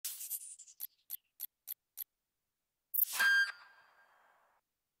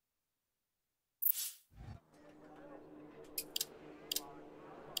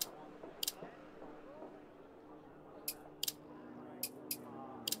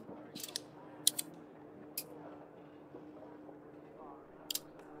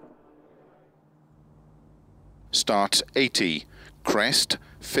starts 80, crest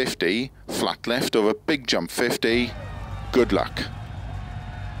 50, flat left over big jump 50, good luck.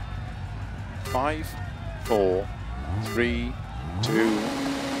 5, 4, 3, 2,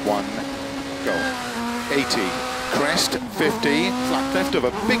 1, go. 80, crest 50, flat left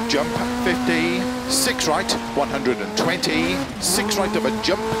over big jump 50, 6 right 120, 6 right of a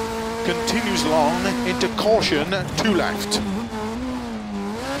jump, continues long into caution 2 left,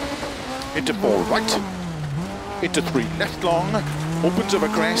 into 4 right, into 3 left long, opens over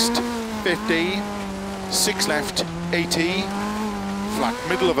crest 50, 6 left 80, flat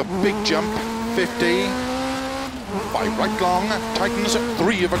middle of a big jump 50, 5 right long, tightens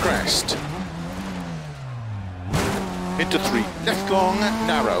 3 of a crest, into 3 left long,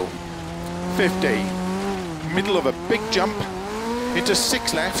 narrow 50, middle of a big jump, into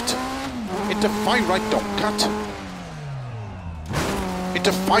 6 left, into 5 right don't cut,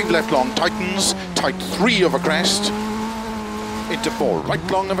 into 5 left long, tightens, tight 3 of a crest, into 4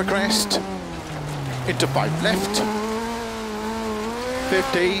 right long of a crest, into 5 left,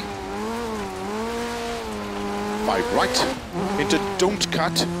 50, 5 right, into don't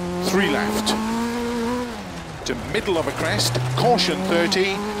cut, 3 left, to middle of a crest, caution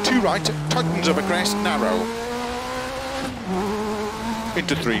 30, 2 right, tightens of a crest, narrow,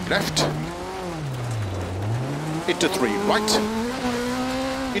 into 3 left, into 3 right,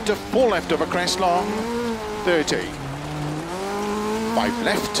 into 4 left of a crest long, 30, 5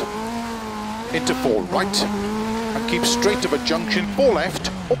 left, into 4 right, and keep straight of a junction, 4 left,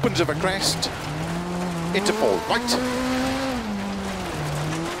 opens of a crest, into 4 right,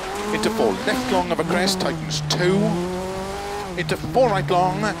 into 4 left long of a crest, tightens 2, into 4 right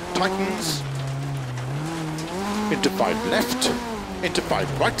long, tightens, into 5 left, into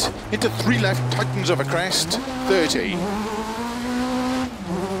 5 right, into 3 left, tightens of a crest, 30,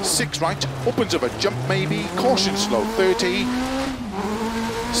 6 right, opens of a jump maybe, caution slow 30,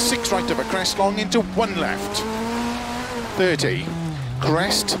 6 right of a crest long, into 1 left, 30,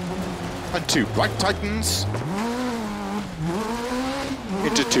 crest, and 2 right tightens,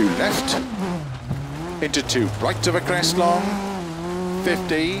 into 2 left, into 2 right of a crest long,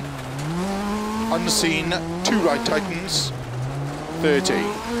 50, unseen, 2 right tightens, 30,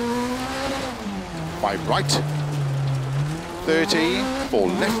 5 right, 30, 4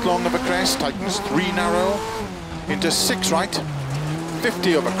 left long of a crest, tightens 3 narrow, into 6 right,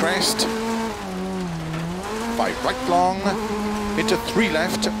 50 of a crest, 5 right long, into 3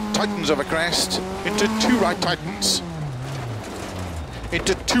 left, tightens of a crest, into 2 right tightens,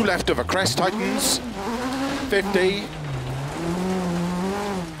 into 2 left of a crest tightens, 50,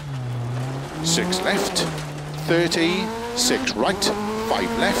 6 left, 30, 6 right,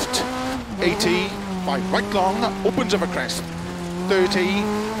 5 left, 80, 5 right long, opens of a crest, 30,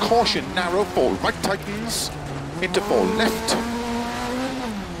 caution narrow, 4 right tightens, into 4 left,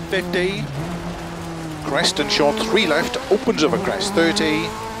 50, crest and short 3 left, opens of a crest, 30,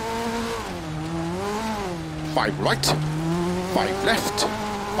 5 right, 5 left,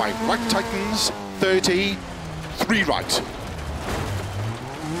 5 right tightens, 30, 3 right,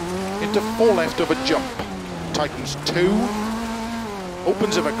 into 4 left of a jump, tightens 2,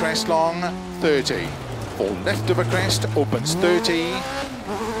 opens of a crest long, 30, 4 left of a crest, opens 30,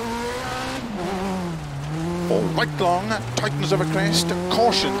 4 right long, tightens of a crest,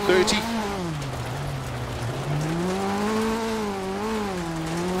 caution 30,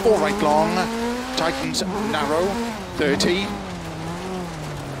 4 right long, tightens narrow, 30,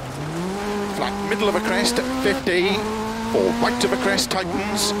 flat middle of a crest, 50, 4 right of a crest,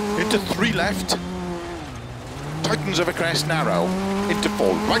 tightens, into 3 left, tightens of a crest, narrow, into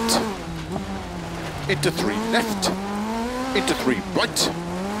 4 right, into 3 left, into 3 right,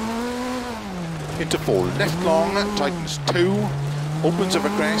 into 4 left long, tightens 2, opens of a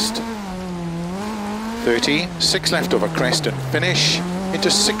crest, 30, 6 left of a crest and finish, into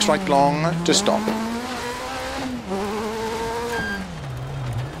 6 right long to stop.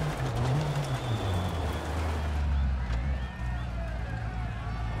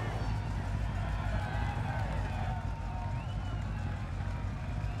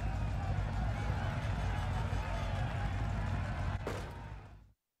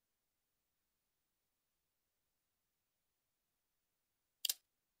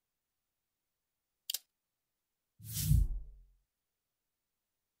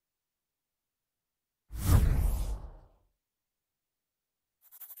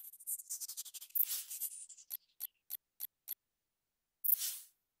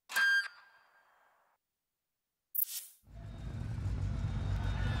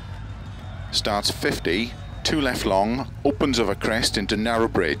 Starts 50, 2 left long, opens of a crest into narrow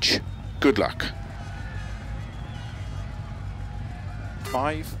bridge. Good luck.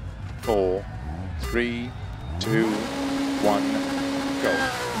 5, 4, 3, 2, 1, go.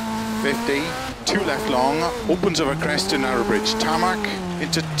 50, 2 left long, opens over crest to narrow bridge tarmac,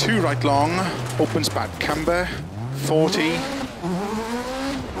 into 2 right long, opens bad camber, 40,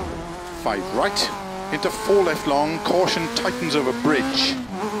 5 right, into 4 left long, caution tightens over bridge,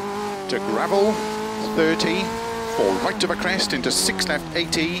 to gravel, 30, 4 right over crest, into 6 left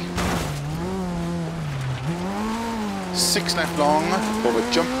 80, 6 left long,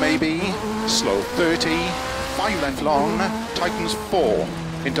 over jump maybe, slow 30, 5 left long, tightens 4,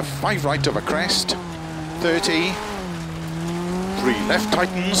 into 5 right over crest, 30, 3 left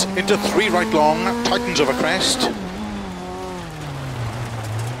tightens, into 3 right long, tightens over crest,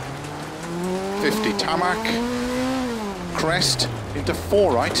 50 tarmac, crest, into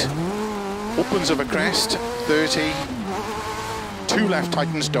 4 right, opens over crest, 30, 2 left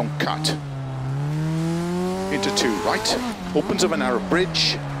tightens, don't cut, into 2 right, opens over narrow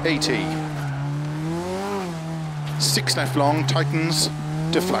bridge, 80, 6 left long, tightens,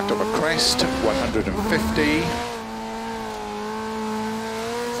 to flat over crest, 150,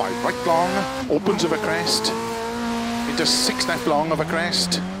 5 right long, opens over crest, into 6 left long over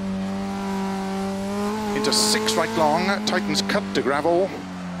crest, into 6 right long, tightens cut to gravel,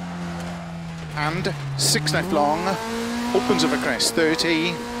 and 6 left long, opens over crest,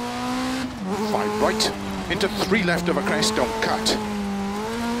 30, 5 right, into 3 left over crest, don't cut,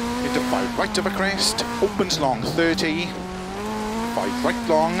 into 5 right over crest, opens long, 30, 5 right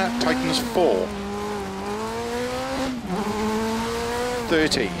long, tightens 4,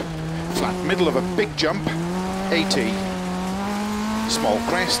 30, flat middle of a big jump, 80, small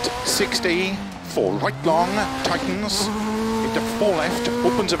crest, 60, 4 right long, tightens, into 4 left,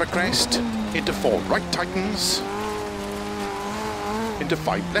 opens over crest, into 4 right, tightens, into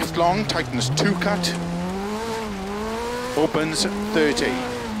 5 left long, tightens 2 cut, opens 30,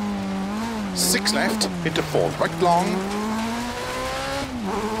 6 left, into 4 right long,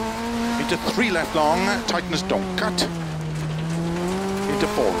 into 3 left long, tightens don't cut, into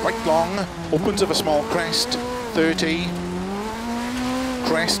 4 right long, opens of a small crest, 30,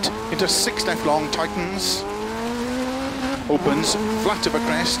 crest, into 6 left long, tightens, opens, flat of a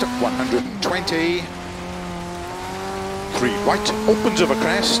crest, 120, 3 right, opens of a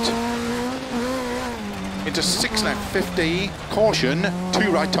crest, into 6 left, 50, caution,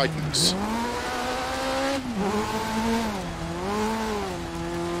 2 right tightens.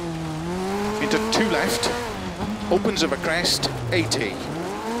 Into 2 left, opens of a crest, 80.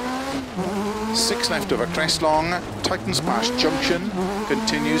 6 left of a crest long, tightens past junction,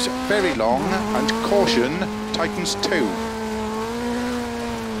 continues very long, and caution, tightens 2.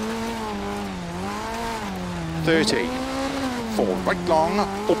 30. 4 right long,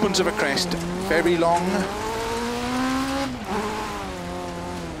 opens of a crest, very long.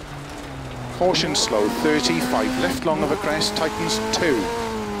 Caution slow, 30, 5 left long of a crest, tightens 2.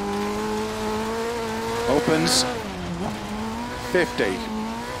 Opens 50.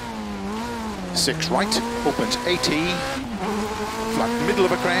 6 right, opens 80. Flat middle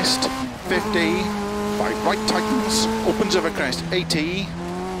of a crest, 50. 5 right tightens, opens of a crest, 80.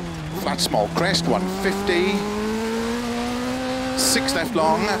 Flat small crest, 150. 6 left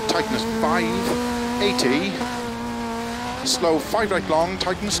long, tightens 5, 80. Slow 5 right long,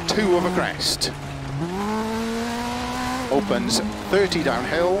 tightens 2 over crest. Opens 30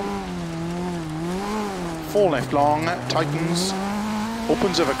 downhill. 4 left long, tightens,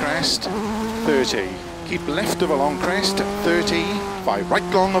 opens over crest, 30. Keep left of a long crest, 30. 5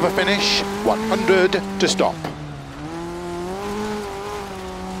 right long of a finish, 100 to stop.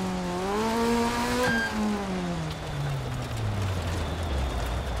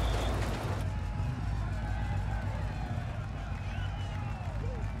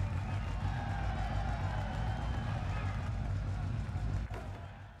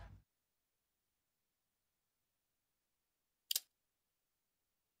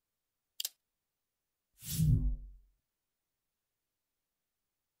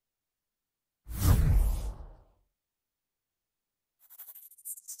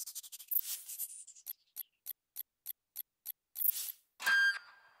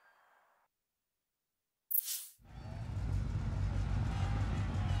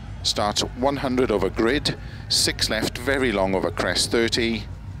 Starts 100 over grid, 6 left, very long over crest, 30.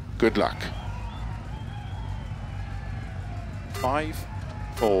 Good luck. 5,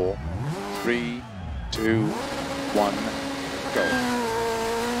 4, 3, 2, 1, go.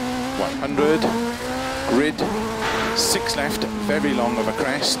 100, grid, 6 left, very long over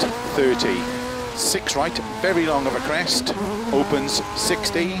crest, 30. 6 right, very long over crest, opens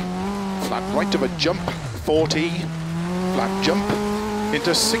 60. Flat right of a jump, 40. Flat jump,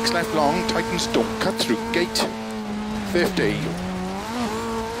 into 6 left long, tightens, don't cut through gate, 50,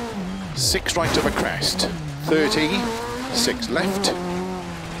 6 right of a crest, 30, 6 left,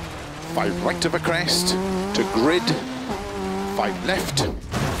 5 right of a crest, to grid, 5 left,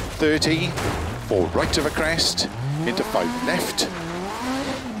 30, 4 right of a crest, into 5 left,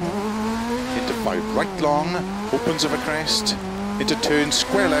 into 5 right long, opens of a crest, into turn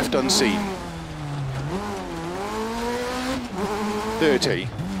square left unseen, 30,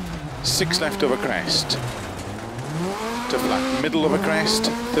 6 left of a crest, to flat middle of a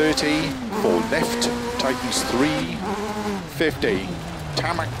crest, 30, 4 left, tightens 3, 50,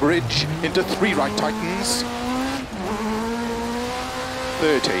 tarmac bridge, into 3 right tightens,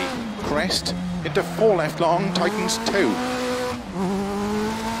 30, crest, into 4 left long, tightens 2,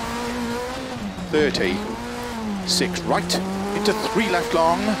 30, 6 right, into 3 left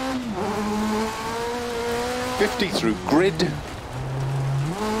long, 50 through grid,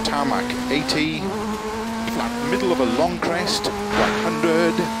 tarmac 80, flat middle of a long crest,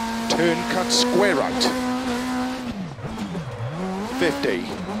 100, turn cut square right, 50,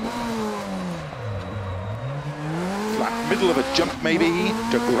 flat middle of a jump maybe,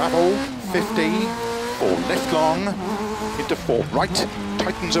 to gravel, 50, 4 left long, into 4 right,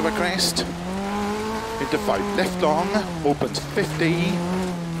 tightens of a crest, into 5 left long, opens 50,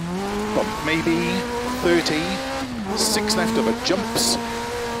 bump maybe, 30, 6 left of a jumps,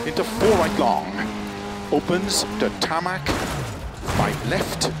 into 4 right long, opens to tarmac, 5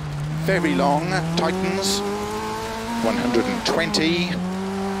 left, very long, tightens, 120,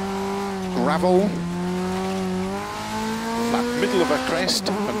 gravel, flat middle of a crest,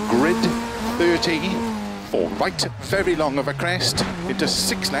 a grid, 30, 4 right, very long of a crest, into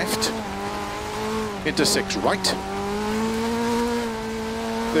 6 left, into 6 right,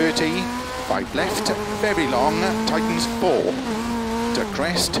 30, 5 left, very long, tightens 4, to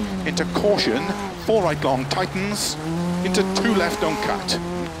crest, into caution, 4 right long, tightens, into 2 left, don't cut,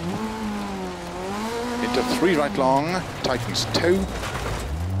 into 3 right long, tightens 2,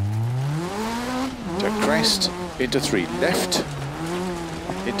 to crest, into 3 left,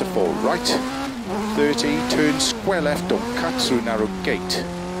 into 4 right, 30, turn square left, don't cut through narrow gate,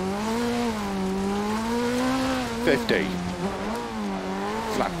 50,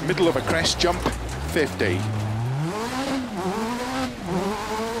 flat middle of a crest jump, 50,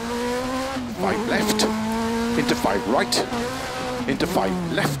 5 left, into 5 right, into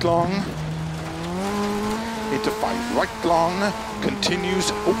 5 left long, into 5 right long,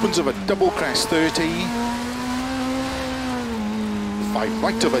 continues, opens of a double crest, 30, 5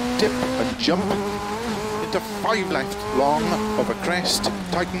 right of a dip and jump, into 5 left long of a crest,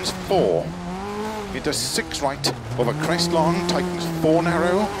 tightens 4, into 6 right of a crest long, tightens 4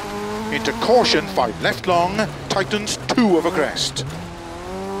 narrow, into caution, 5 left long, tightens 2 of a crest,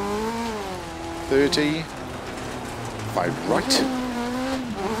 30, 5 right,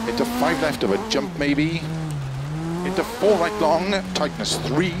 into 5 left of a jump maybe, into 4 right long, tightness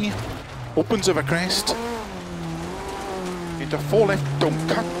 3, opens of a crest, into 4 left, don't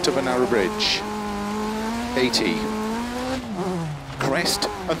cut to the narrow bridge, 80, crest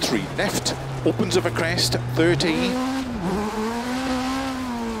and 3 left, opens of a crest, 30,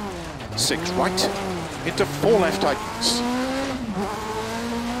 6 right, into 4 left tightens,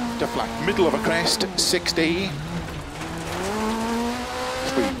 to flat middle of a crest, 60,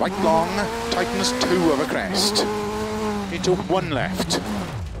 3 right long, tightens 2 of a crest, into 1 left,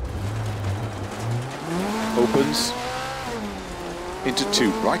 opens, into 2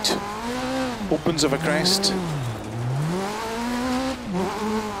 right, opens of a crest,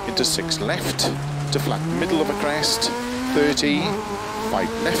 into 6 left, to flat middle of a crest, 30,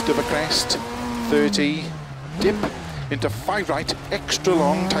 5 left of a crest, 30, dip, into 5 right, extra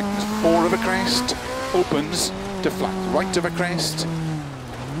long, tightens 4 of a crest, opens, to flat right of a crest,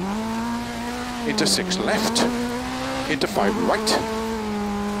 into 6 left, into 5 right,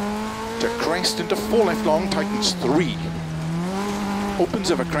 to crest, into 4 left long, tightens 3, opens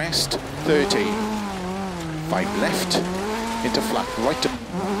of a crest, 30, 5 left, into flat right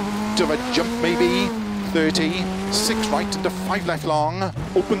to a jump maybe, 30, 6 right into 5 left long,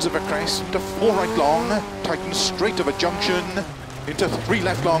 opens of a crest, into 4 right long, tightens straight of a junction, into 3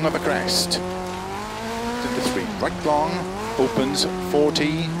 left long of a crest, into 3 right long, opens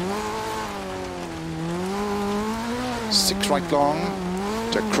 40, 6 right long,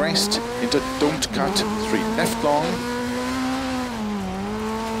 to crest, into don't cut, 3 left long,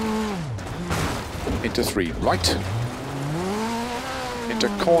 into 3 right, into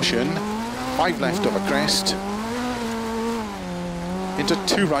caution, 5 left of a crest, into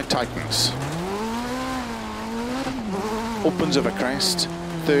 2 right tightens, opens of a crest,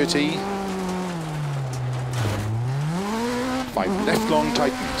 30. 5 left long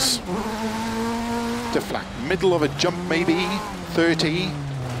tightens. To flat middle of a jump maybe, 30.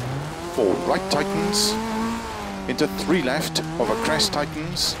 4 right tightens. Into 3 left of a crest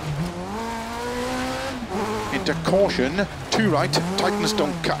tightens. Into caution, 2 right, tightens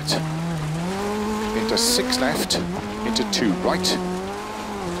don't cut. Into 6 left, into 2 right.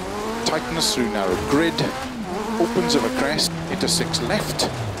 Tightens through narrow grid. Opens of a crest, into 6 left.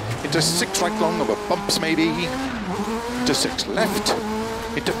 Into 6 right long of a bumps maybe. Into 6 left.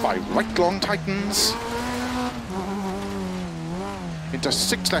 Into 5 right long tightens. Into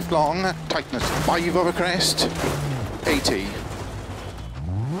 6 left long, tightness 5 of a crest, 80.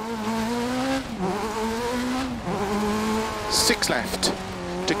 6 left,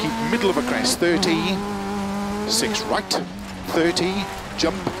 to keep middle of a crest, 30. 6 right, 30.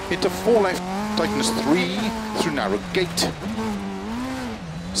 Jump into 4 left, tightness 3 through narrow gate.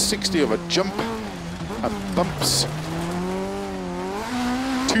 60 of a jump and bumps.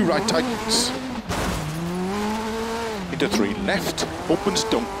 2 right tightens. Into 3 left, opens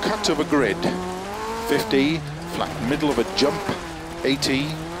don't cut of a grid. 50, flat middle of a jump. 80,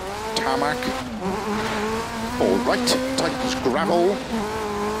 tarmac. 4 right, tightens gravel.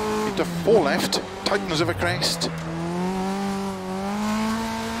 Into 4 left, tightens of a crest.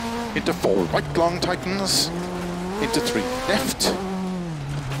 Into 4 right long tightens. Into 3 left.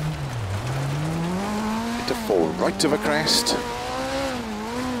 Into 4 right of a crest.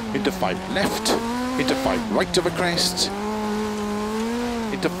 Into 5 left. Into 5 right of a crest.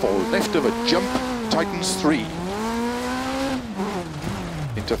 Into 4 left of a jump, tightens 3.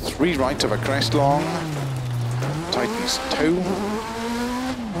 Into 3 right of a crest long, tightens 2.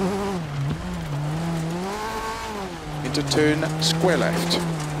 Into turn, square left.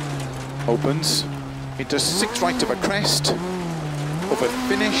 Opens. Into 6 right of a crest. Over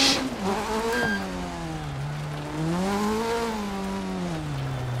finish.